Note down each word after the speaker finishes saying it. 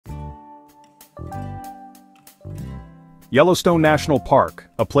Yellowstone National Park,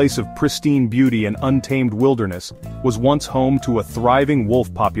 a place of pristine beauty and untamed wilderness, was once home to a thriving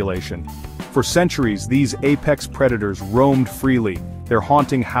wolf population. For centuries, these apex predators roamed freely, their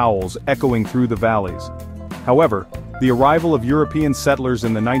haunting howls echoing through the valleys. However, the arrival of European settlers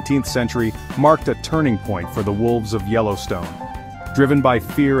in the 19th century marked a turning point for the wolves of Yellowstone. Driven by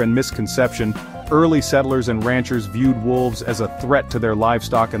fear and misconception, early settlers and ranchers viewed wolves as a threat to their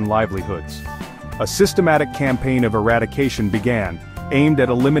livestock and livelihoods. A systematic campaign of eradication began, aimed at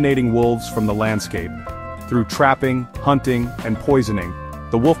eliminating wolves from the landscape. Through trapping, hunting, and poisoning,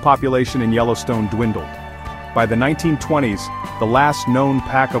 the wolf population in Yellowstone dwindled. By the 1920s, the last known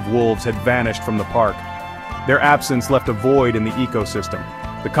pack of wolves had vanished from the park. Their absence left a void in the ecosystem,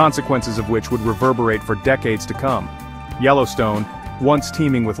 the consequences of which would reverberate for decades to come. Yellowstone, once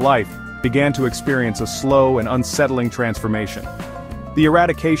teeming with life, began to experience a slow and unsettling transformation. The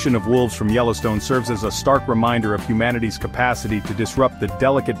eradication of wolves from Yellowstone serves as a stark reminder of humanity's capacity to disrupt the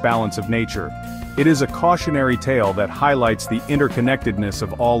delicate balance of nature. It is a cautionary tale that highlights the interconnectedness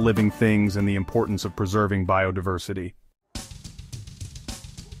of all living things and the importance of preserving biodiversity.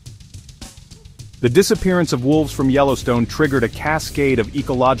 The disappearance of wolves from Yellowstone triggered a cascade of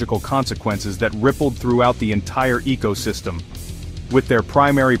ecological consequences that rippled throughout the entire ecosystem. With their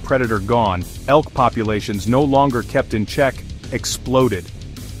primary predator gone, elk populations no longer kept in check, exploded.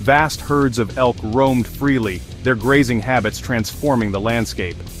 Vast herds of elk roamed freely, their grazing habits transforming the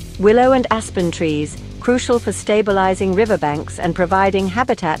landscape. Willow and aspen trees, crucial for stabilizing riverbanks and providing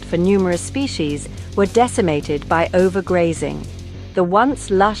habitat for numerous species, were decimated by overgrazing. The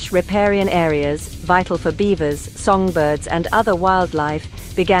once lush riparian areas, vital for beavers, songbirds, and other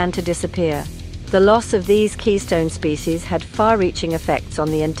wildlife, began to disappear. The loss of these keystone species had far-reaching effects on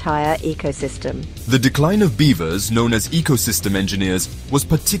the entire ecosystem. The decline of beavers, known as ecosystem engineers, was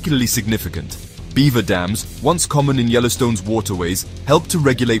particularly significant. Beaver dams, once common in Yellowstone's waterways, helped to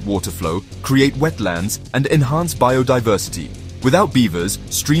regulate water flow, create wetlands, and enhance biodiversity. Without beavers,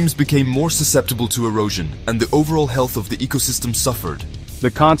 streams became more susceptible to erosion, and the overall health of the ecosystem suffered. The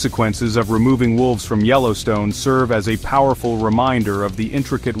consequences of removing wolves from Yellowstone serve as a powerful reminder of the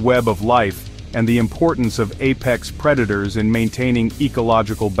intricate web of life and the importance of apex predators in maintaining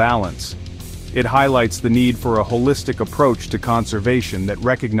ecological balance. It highlights the need for a holistic approach to conservation that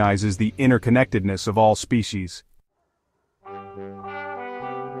recognizes the interconnectedness of all species.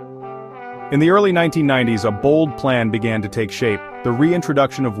 In the early 1990s, a bold plan began to take shape: the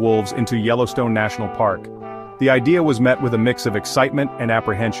reintroduction of wolves into Yellowstone National Park. The idea was met with a mix of excitement and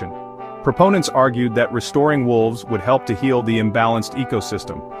apprehension. Proponents argued that restoring wolves would help to heal the imbalanced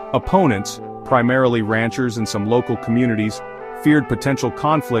ecosystem. Opponents, primarily ranchers and some local communities, feared potential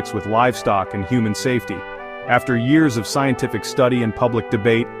conflicts with livestock and human safety. After years of scientific study and public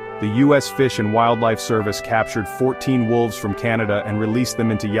debate, the U.S. Fish and Wildlife Service captured 14 wolves from Canada and released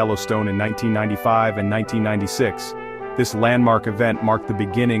them into Yellowstone in 1995 and 1996. This landmark event marked the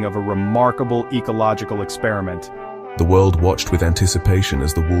beginning of a remarkable ecological experiment. The world watched with anticipation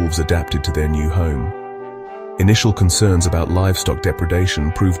as the wolves adapted to their new home. Initial concerns about livestock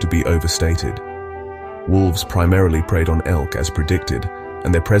depredation proved to be overstated. Wolves primarily preyed on elk as predicted,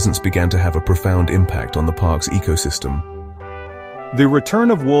 and their presence began to have a profound impact on the park's ecosystem. The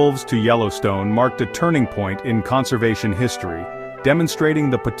return of wolves to Yellowstone marked a turning point in conservation history, demonstrating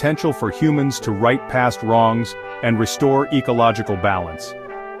the potential for humans to right past wrongs and restore ecological balance.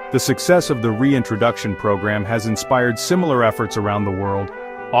 The success of the reintroduction program has inspired similar efforts around the world,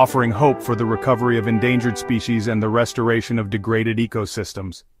 offering hope for the recovery of endangered species and the restoration of degraded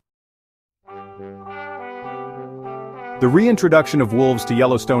ecosystems. The reintroduction of wolves to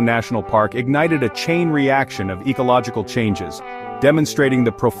Yellowstone National Park ignited a chain reaction of ecological changes, demonstrating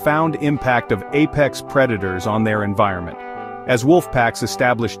the profound impact of apex predators on their environment. As wolf packs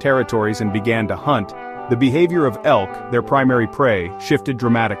established territories and began to hunt, the behavior of elk, their primary prey, shifted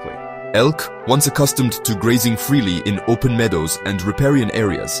dramatically. Elk, once accustomed to grazing freely in open meadows and riparian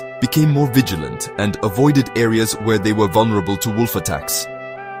areas, became more vigilant and avoided areas where they were vulnerable to wolf attacks.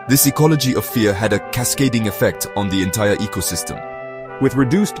 This ecology of fear had a cascading effect on the entire ecosystem. With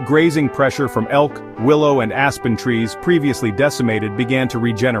reduced grazing pressure from elk, willow and aspen trees previously decimated began to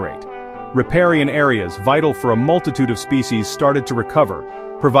regenerate. Riparian areas vital for a multitude of species started to recover,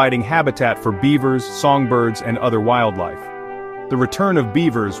 providing habitat for beavers, songbirds, and other wildlife. The return of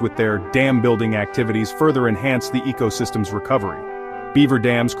beavers with their dam-building activities further enhanced the ecosystem's recovery. Beaver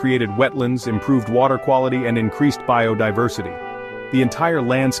dams created wetlands, improved water quality, and increased biodiversity. The entire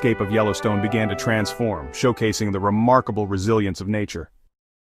landscape of Yellowstone began to transform, showcasing the remarkable resilience of nature.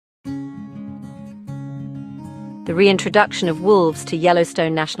 The reintroduction of wolves to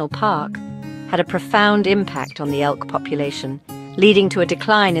Yellowstone National Park had a profound impact on the elk population, leading to a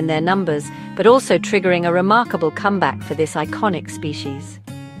decline in their numbers, but also triggering a remarkable comeback for this iconic species.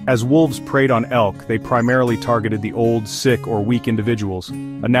 As wolves preyed on elk, they primarily targeted the old, sick, or weak individuals,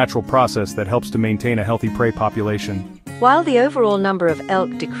 a natural process that helps to maintain a healthy prey population. While the overall number of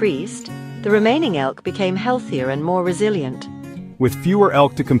elk decreased, the remaining elk became healthier and more resilient. With fewer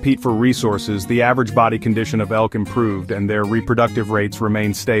elk to compete for resources, the average body condition of elk improved and their reproductive rates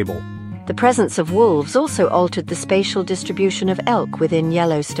remained stable. The presence of wolves also altered the spatial distribution of elk within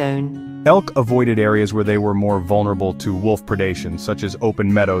Yellowstone. Elk avoided areas where they were more vulnerable to wolf predation, such as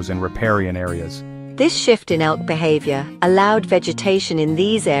open meadows and riparian areas. This shift in elk behavior allowed vegetation in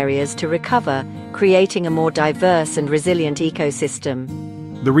these areas to recover, creating a more diverse and resilient ecosystem.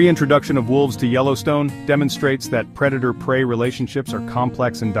 The reintroduction of wolves to Yellowstone demonstrates that predator-prey relationships are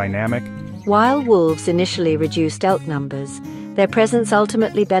complex and dynamic. While wolves initially reduced elk numbers, their presence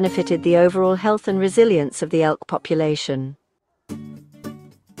ultimately benefited the overall health and resilience of the elk population.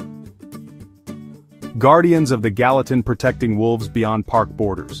 Guardians of the Gallatin protecting wolves beyond park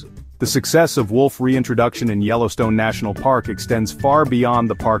borders. The success of wolf reintroduction in Yellowstone National Park extends far beyond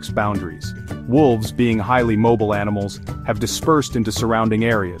the park's boundaries. Wolves, being highly mobile animals, have dispersed into surrounding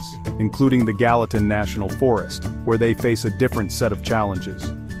areas, including the Gallatin National Forest, where they face a different set of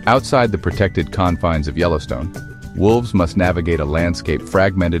challenges. Outside the protected confines of Yellowstone, wolves must navigate a landscape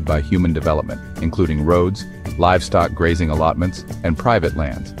fragmented by human development, including roads, livestock grazing allotments, and private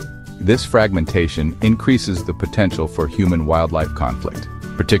lands. This fragmentation increases the potential for human-wildlife conflict,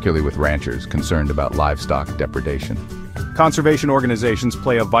 particularly with ranchers concerned about livestock depredation. Conservation organizations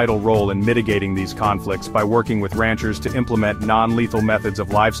play a vital role in mitigating these conflicts by working with ranchers to implement non-lethal methods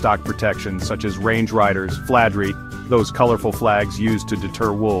of livestock protection such as range riders, fladry, those colorful flags used to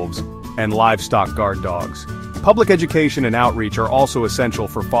deter wolves, and livestock guard dogs. Public education and outreach are also essential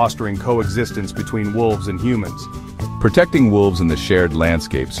for fostering coexistence between wolves and humans. Protecting wolves in the shared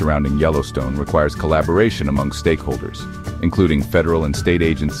landscape surrounding Yellowstone requires collaboration among stakeholders, including federal and state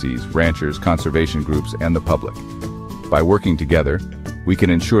agencies, ranchers, conservation groups, and the public. By working together, we can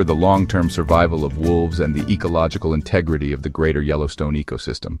ensure the long-term survival of wolves and the ecological integrity of the greater Yellowstone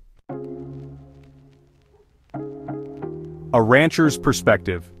ecosystem. A rancher's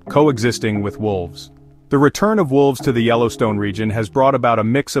perspective, coexisting with wolves. The return of wolves to the Yellowstone region has brought about a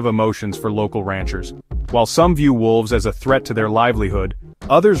mix of emotions for local ranchers. While some view wolves as a threat to their livelihood,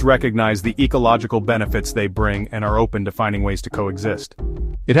 others recognize the ecological benefits they bring and are open to finding ways to coexist.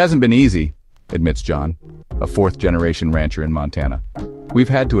 It hasn't been easy, admits John, a fourth-generation rancher in Montana. We've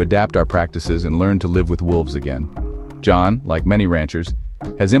had to adapt our practices and learn to live with wolves again. John, like many ranchers,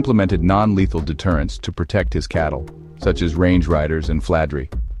 has implemented non-lethal deterrents to protect his cattle, such as range riders and fladry.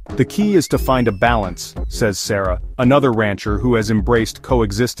 The key is to find a balance, says Sarah, another rancher who has embraced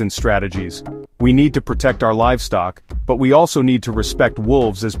coexistence strategies. We need to protect our livestock, but we also need to respect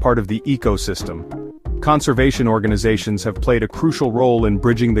wolves as part of the ecosystem. Conservation organizations have played a crucial role in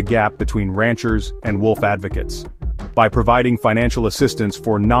bridging the gap between ranchers and wolf advocates. By providing financial assistance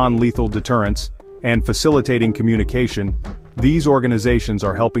for non-lethal deterrence and facilitating communication, these organizations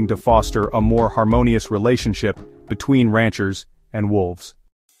are helping to foster a more harmonious relationship between ranchers and wolves.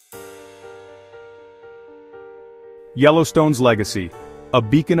 Yellowstone's legacy, a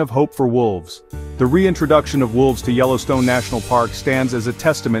beacon of hope for wolves. The reintroduction of wolves to Yellowstone National Park stands as a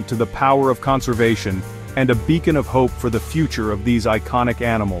testament to the power of conservation and a beacon of hope for the future of these iconic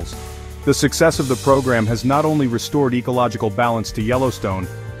animals. The success of the program has not only restored ecological balance to Yellowstone,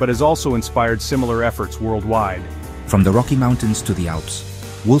 but has also inspired similar efforts worldwide. From the Rocky Mountains to the Alps,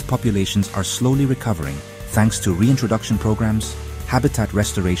 wolf populations are slowly recovering thanks to reintroduction programs, habitat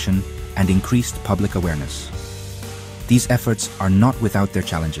restoration, and increased public awareness. These efforts are not without their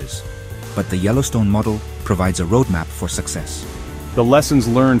challenges, but the Yellowstone model provides a roadmap for success. The lessons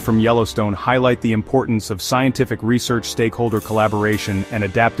learned from Yellowstone highlight the importance of scientific research, stakeholder collaboration, and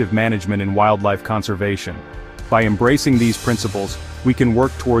adaptive management in wildlife conservation. By embracing these principles, we can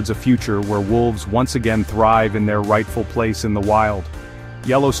work towards a future where wolves once again thrive in their rightful place in the wild.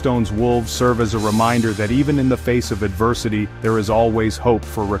 Yellowstone's wolves serve as a reminder that even in the face of adversity, there is always hope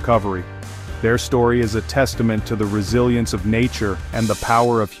for recovery. Their story is a testament to the resilience of nature and the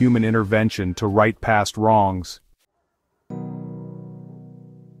power of human intervention to right past wrongs.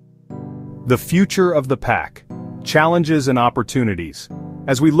 The future of the pack. Challenges and opportunities.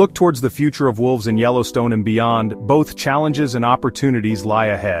 As we look towards the future of wolves in Yellowstone and beyond, both challenges and opportunities lie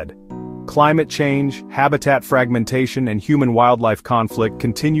ahead. Climate change, habitat fragmentation, and human-wildlife conflict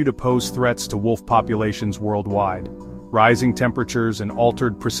continue to pose threats to wolf populations worldwide. Rising temperatures and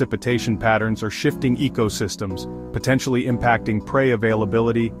altered precipitation patterns are shifting ecosystems, potentially impacting prey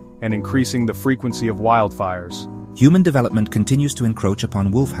availability and increasing the frequency of wildfires. Human development continues to encroach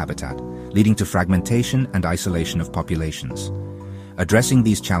upon wolf habitat, leading to fragmentation and isolation of populations. Addressing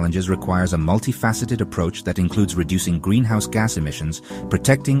these challenges requires a multifaceted approach that includes reducing greenhouse gas emissions,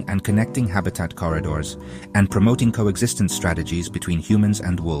 protecting and connecting habitat corridors, and promoting coexistence strategies between humans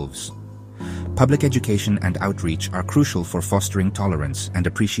and wolves. Public education and outreach are crucial for fostering tolerance and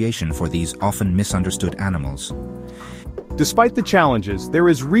appreciation for these often misunderstood animals. Despite the challenges, there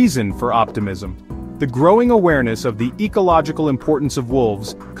is reason for optimism. The growing awareness of the ecological importance of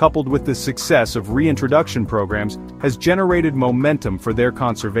wolves, coupled with the success of reintroduction programs, has generated momentum for their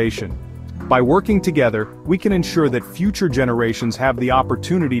conservation. By working together, we can ensure that future generations have the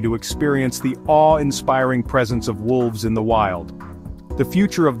opportunity to experience the awe-inspiring presence of wolves in the wild. The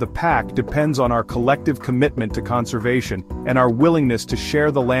future of the pack depends on our collective commitment to conservation and our willingness to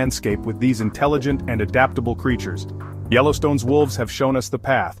share the landscape with these intelligent and adaptable creatures. Yellowstone's wolves have shown us the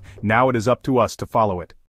path, now it is up to us to follow it.